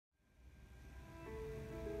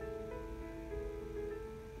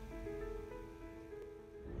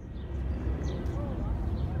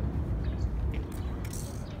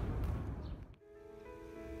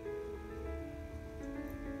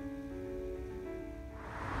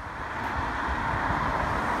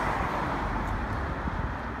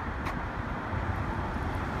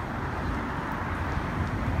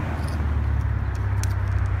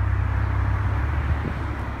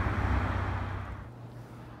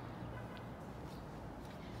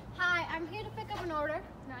I'm here to pick up an order. An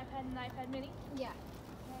iPad and an iPad mini? Yeah.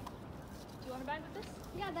 Okay. Do you want to buy with this?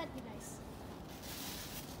 Yeah, that'd be nice.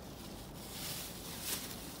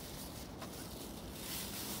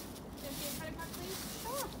 Can I see your credit card, please?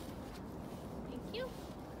 Sure. Thank you.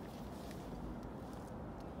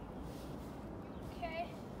 Okay.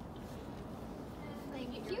 And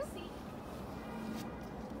Thank get you. your receipt.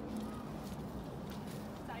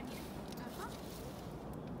 Sign here. Uh-huh.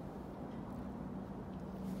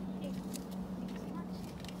 Hey, thank you so much.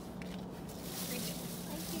 Great day.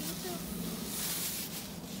 Thank you, you too.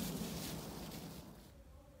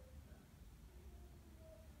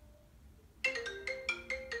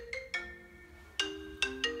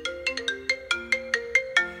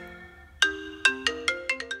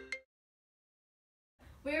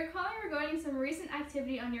 We are calling regarding some recent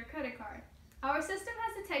activity on your credit card. Our system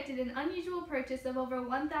has detected an unusual purchase of over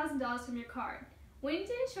 $1,000 from your card. We need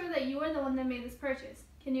to ensure that you are the one that made this purchase.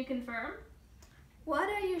 Can you confirm? What,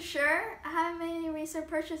 are you sure? I haven't made any recent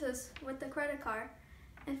purchases with the credit card.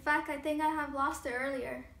 In fact, I think I have lost it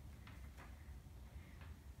earlier.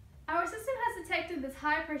 Our system has detected this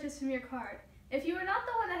high purchase from your card. If you are not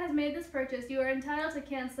the one that has made this purchase, you are entitled to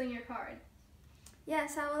canceling your card.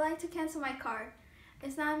 Yes, I would like to cancel my card.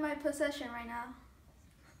 It's not in my possession right now.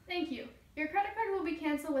 Thank you. Your credit card will be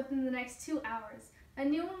canceled within the next 2 hours. A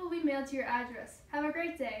new one will be mailed to your address. Have a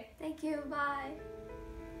great day. Thank you, bye.